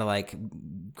understand how to like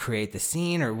create the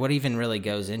scene or what even really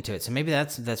goes into it. So maybe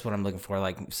that's what I'm looking for,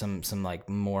 like some like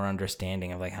more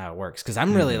understanding of like how it works. Because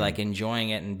I'm really like enjoying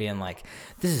it and being like,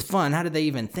 this is fun. How did they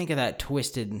even think of that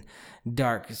twisted,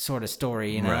 dark sort of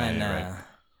story? You know, Right.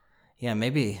 Yeah,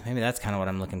 maybe that's kind of what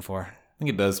I'm looking for. I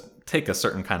think it does take a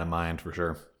certain kind of mind for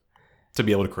sure to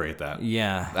be able to create that.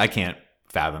 Yeah, I can't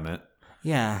fathom it.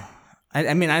 yeah.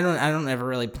 I mean, I don't ever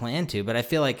really plan to, but I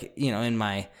feel like, you know, in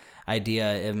my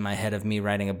idea in my head of me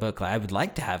writing a book, I would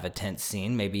like to have a tense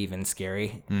scene, maybe even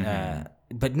scary,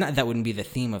 but not, that wouldn't be the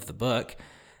theme of the book,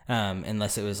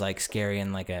 unless it was like scary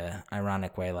in like a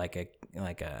ironic way, like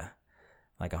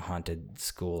a haunted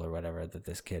school or whatever that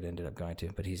this kid ended up going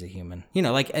to, but he's a human, you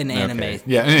know, like an anime. Okay.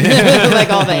 Yeah. Like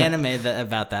all the anime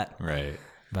about that. Right.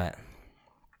 But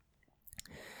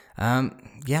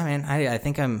yeah, man, I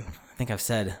think I've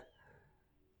said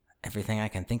everything I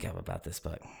can think of about this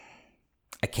book.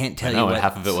 I can't tell you what...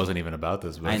 half of it wasn't even about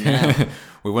this book. I know.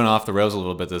 We went off the rails a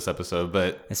little bit this episode,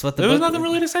 but it's what there was nothing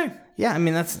really to say. Yeah, I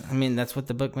mean that's what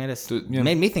the book made us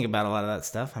made me think about a lot of that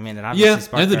stuff. I mean, it obviously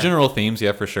sparked and the general themes,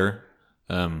 yeah, for sure.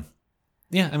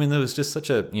 Yeah, I mean, it was just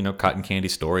such a cotton candy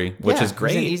story, which is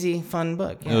great. It was an easy, fun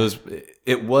book. Yeah.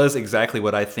 It was exactly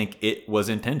what I think it was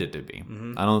intended to be.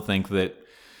 I don't think that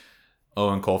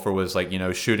Owen Colfer was like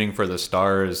shooting for the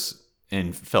stars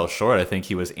and fell short. I think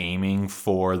he was aiming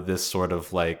for this sort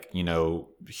of like,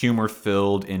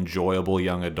 humor-filled, enjoyable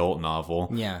young adult novel.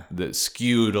 Yeah. That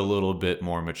skewed a little bit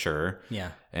more mature.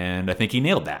 Yeah. And I think he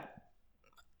nailed that.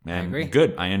 And I agree.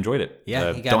 Good. I enjoyed it.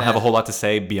 Yeah. Don't have a whole lot to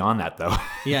say beyond that, though.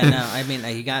 Yeah, no, I mean,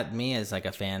 he got me as like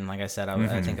a fan. Like I said,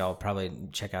 I think I'll probably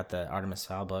check out the Artemis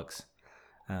Fowl books.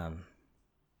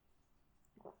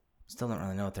 Still don't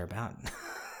really know what they're about.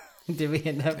 Did we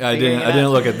end up? I didn't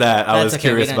look at that. I was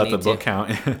curious about the book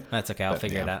count. That's okay. I'll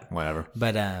figure it out. Whatever.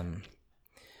 But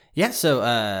yeah.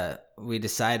 So we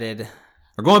decided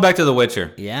we're going back to The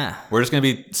Witcher. Yeah. We're just gonna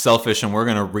be selfish and we're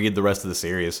gonna read the rest of the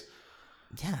series.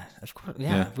 Yeah, of course.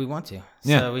 Yeah, we want to.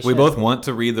 Yeah, so we both want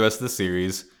to read the rest of the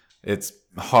series. It's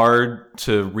hard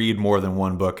to read more than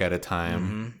one book at a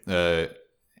time,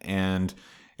 and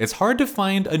it's hard to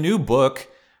find a new book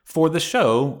for the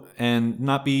show and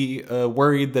not be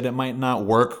worried that it might not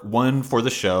work. One, for the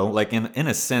show, like in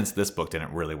a sense, this book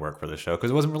didn't really work for the show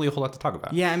because it wasn't really a whole lot to talk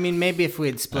about. Yeah, I mean, maybe if we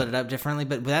had split it up differently,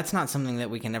 but that's not something that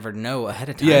we can ever know ahead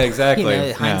of time. Yeah,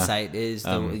 exactly. Hindsight is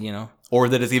the or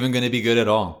that it's even going to be good at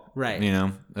all. Right.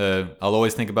 I'll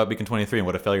always think about Beacon 23 and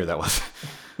what a failure that was.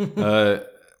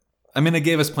 I mean, it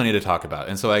gave us plenty to talk about,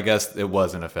 and so I guess it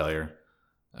wasn't a failure.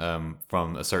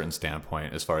 From a certain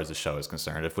standpoint as far as the show is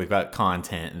concerned. If we've got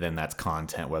content, then that's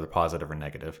content, whether positive or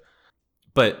negative.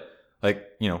 But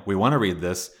we want to read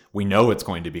this. We know it's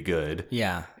going to be good.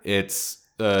 Yeah. It's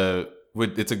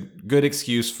it's a good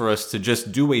excuse for us to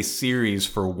just do a series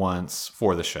for once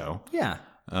for the show. Yeah.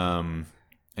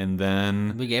 And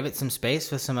then we gave it some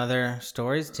space with some other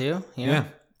stories too. You know? Yeah.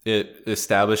 It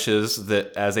establishes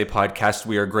that as a podcast,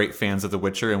 we are great fans of The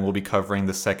Witcher, and we'll be covering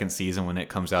the second season when it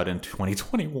comes out in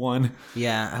 2021.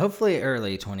 Yeah, hopefully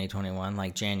early 2021,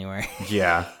 like January.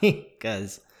 Yeah.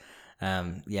 Because,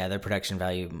 their production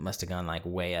value must have gone like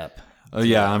way up.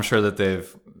 Yeah, I'm sure that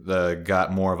they've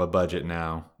got more of a budget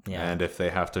now. Yeah. And if they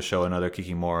have to show another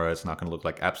Kikimora, it's not going to look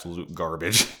like absolute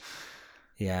garbage.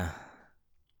 Yeah.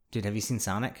 Dude, have you seen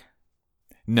Sonic?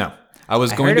 No. I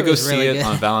was going to go see really it good.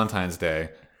 on Valentine's Day.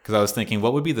 Because I was thinking,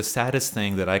 what would be the saddest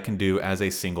thing that I can do as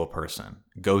a single person?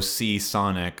 Go see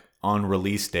Sonic on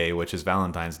release day, which is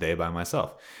Valentine's Day, by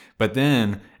myself. But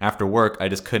then, after work, I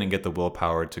just couldn't get the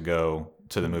willpower to go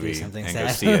to the movie and go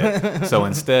see it. So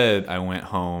instead, I went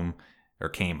home, or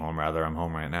came home, rather. I'm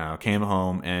home right now. Came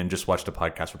home and just watched a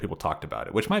podcast where people talked about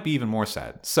it, which might be even more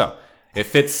sad. So it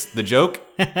fits the joke,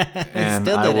 and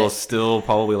I will still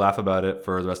probably laugh about it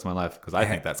for the rest of my life, because I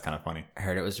think that's kind of funny. I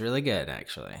heard it was really good,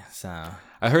 actually. So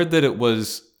I heard that it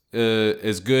was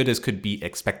as good as could be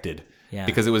expected. Yeah.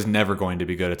 Because it was never going to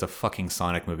be good. It's a fucking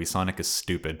Sonic movie. Sonic is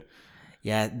stupid.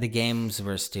 Yeah, the games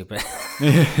were stupid.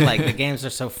 Like, the games are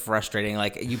so frustrating.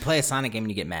 Like, you play a Sonic game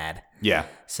and you get mad. Yeah.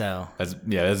 So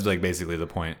that's like basically the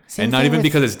point. Same And not thing even with-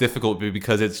 because it's difficult, but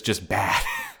because it's just bad.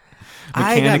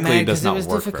 I got Mechanically, mad it does because it not was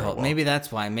work very difficult. well. Maybe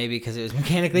that's why. Maybe because it was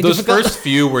mechanically Those difficult. first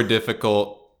few were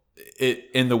difficult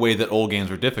in the way that old games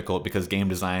were difficult, because game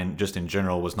design just in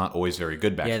general was not always very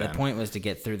good back then. Yeah, the point was to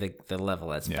get through the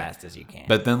level as fast as you can.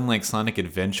 But then, like, Sonic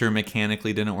Adventure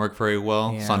mechanically didn't work very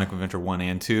well. Yeah. Sonic Adventure 1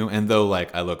 and 2. And though,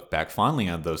 like, I look back fondly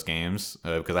on those games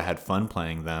because I had fun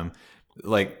playing them,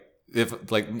 if you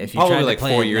tried probably to like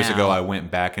play 4 it years now- ago, I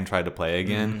went back and tried to play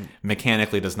again,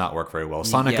 mechanically does not work very well.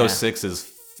 Sonic Yeah. 06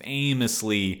 is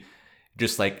famously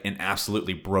just like an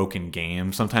absolutely broken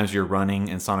game. Sometimes you're running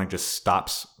and Sonic just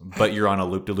stops, but you're on a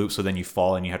loop-de-loop, so then you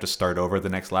fall and you have to start over the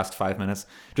last 5 minutes.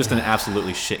 Just an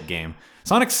absolutely shit game.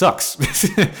 Sonic sucks.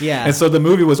 Yeah. And so the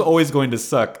movie was always going to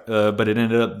suck, but it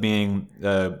ended up being,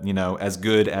 as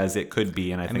good as it could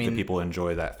be, and I think that people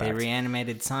enjoy that They fact.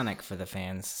 reanimated Sonic for the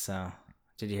fans. So,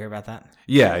 did you hear about that?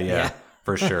 Yeah.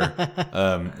 For sure.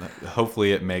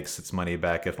 Hopefully it makes its money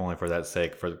back, if only for that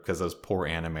sake, because those poor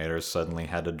animators suddenly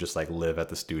had to just like live at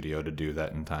the studio to do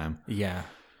that in time. Yeah.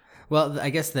 Well, I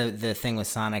guess the thing with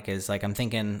Sonic is, like, I'm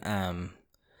thinking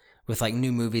with like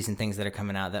new movies and things that are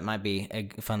coming out, that might be a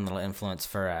fun little influence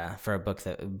for a books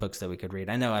that we could read.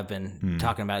 I know I've been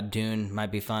talking about Dune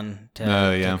might be fun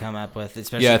to come up with,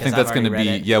 especially I think 'cause that's I've going to already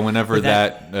be read it. whenever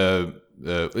But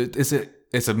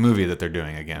it's a movie that they're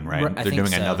doing again, right? I They're think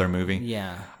doing so. another movie.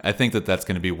 Yeah. I think that's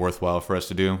going to be worthwhile for us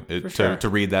to do, sure. to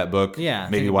read that book. Yeah, I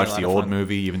think maybe it'd be watch a lot the of old fun.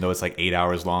 movie, even though it's like 8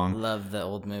 hours long. Love the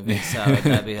old movie, so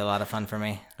that'd be a lot of fun for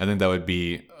me. I think that would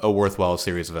be a worthwhile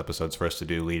series of episodes for us to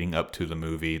do leading up to the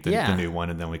movie, the new one,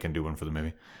 and then we can do one for the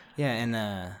movie. Yeah, and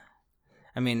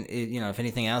I mean, if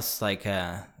anything else, like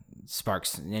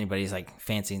sparks anybody's like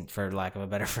fancy, for lack of a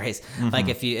better phrase, like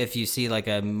if you see like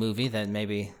a movie that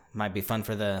maybe might be fun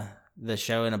for the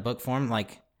show in a book form,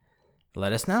 like,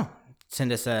 let us know.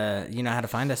 Send us you know how to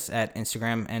find us at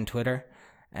Instagram and Twitter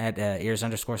at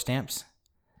ears_stamps,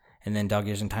 and then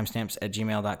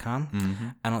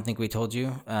dogearsandtimestamps@gmail.com. I don't think we told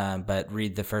you, but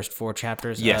read the first 4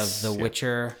 chapters of The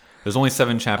Witcher. There's only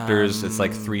 7 chapters. It's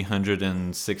like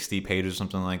 360 pages,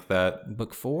 something like that.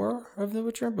 Book 4 of The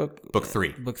Witcher? Book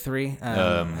 3. Book 3.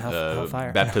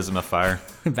 Hellfire. Baptism of Fire.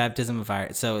 Baptism of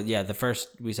Fire. So, yeah,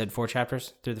 we said 4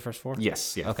 chapters through the first 4?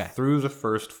 Yes. Yeah. Okay. Through the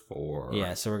first 4.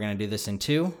 Yeah, so we're going to do this in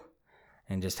 2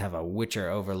 and just have a Witcher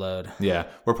overload. Yeah.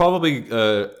 We're probably...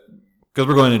 because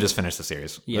we're going to just finish the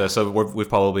series. Yeah. So we've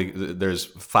probably... There's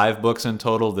 5 books in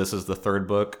total. This is the 3rd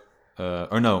book.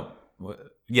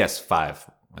 Yes,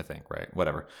 5. I think, right?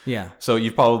 Whatever. Yeah. So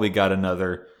you've probably got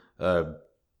another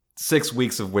 6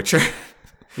 weeks of Witcher.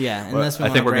 Yeah, unless I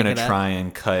think we're going to try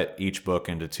and cut each book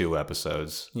into 2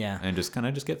 episodes. Yeah. And just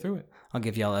get through it. I'll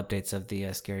give y'all updates of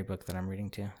the scary book that I'm reading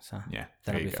too. So Yeah.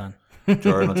 that'll there be you go. fun.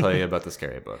 Jordan will tell you about the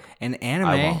scary book. And anime.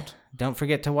 I won't. Don't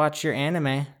forget to watch your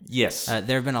anime. Yes.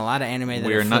 There have been a lot of anime that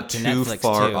We are have not flipped to too Netflix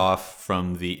far too. off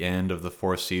from the end of the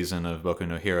 4th season of Boku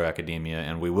no Hero Academia,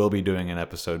 and we will be doing an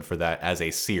episode for that as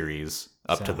a series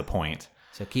up to the point.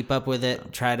 So keep up with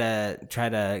it. Try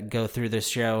to go through this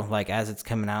show like as it's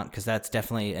coming out, because that's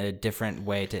definitely a different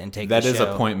way to intake That the is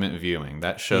show. appointment viewing.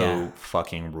 That show Yeah.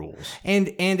 fucking rules.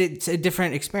 And it's a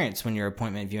different experience when you're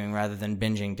appointment viewing rather than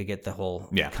binging to get the whole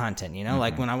content, you know?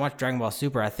 Like when I watch Dragon Ball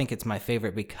Super, I think it's my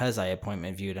favorite because I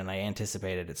appointment viewed and I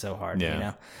anticipated it so hard, you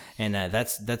know? And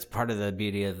that's part of the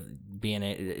beauty of being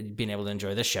able to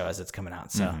enjoy this show as it's coming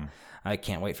out. So I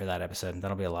can't wait for that episode.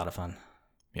 That'll be a lot of fun.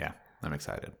 Yeah, I'm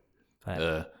excited.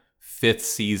 But, 5th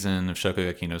season of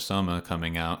Shokugeki no Soma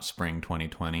coming out spring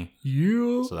 2020.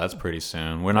 yeah. So that's pretty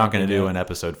soon. We're not going to do an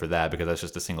episode for that because that's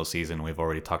just a single season. We've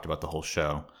already talked about the whole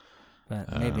show.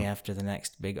 But maybe after the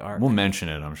next big arc. We'll mention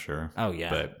it, I'm sure. Oh,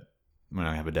 yeah. But we're not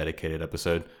going to have a dedicated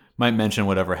episode. Might mention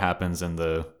whatever happens in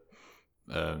the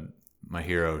My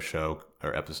Hero show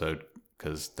or episode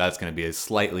because that's going to be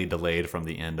slightly delayed from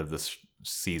the end of this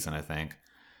season, I think.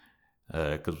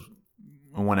 Because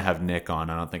I want to have Nick on.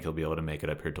 I don't think he'll be able to make it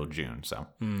up here till June. So,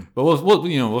 but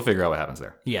we'll figure out what happens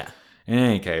there. Yeah. In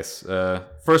any case,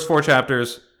 first 4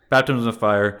 chapters, Baptisms of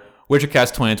Fire, Witchercast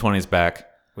 2020 is back.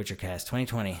 Witchercast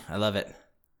 2020. I love it.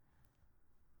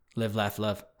 Live, laugh,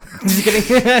 love. Just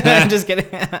kidding. I'm just kidding.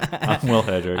 I'm Will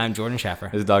Hedrick. I'm Jordan Schaffer.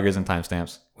 His dog isn't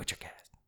timestamps. Witchercast.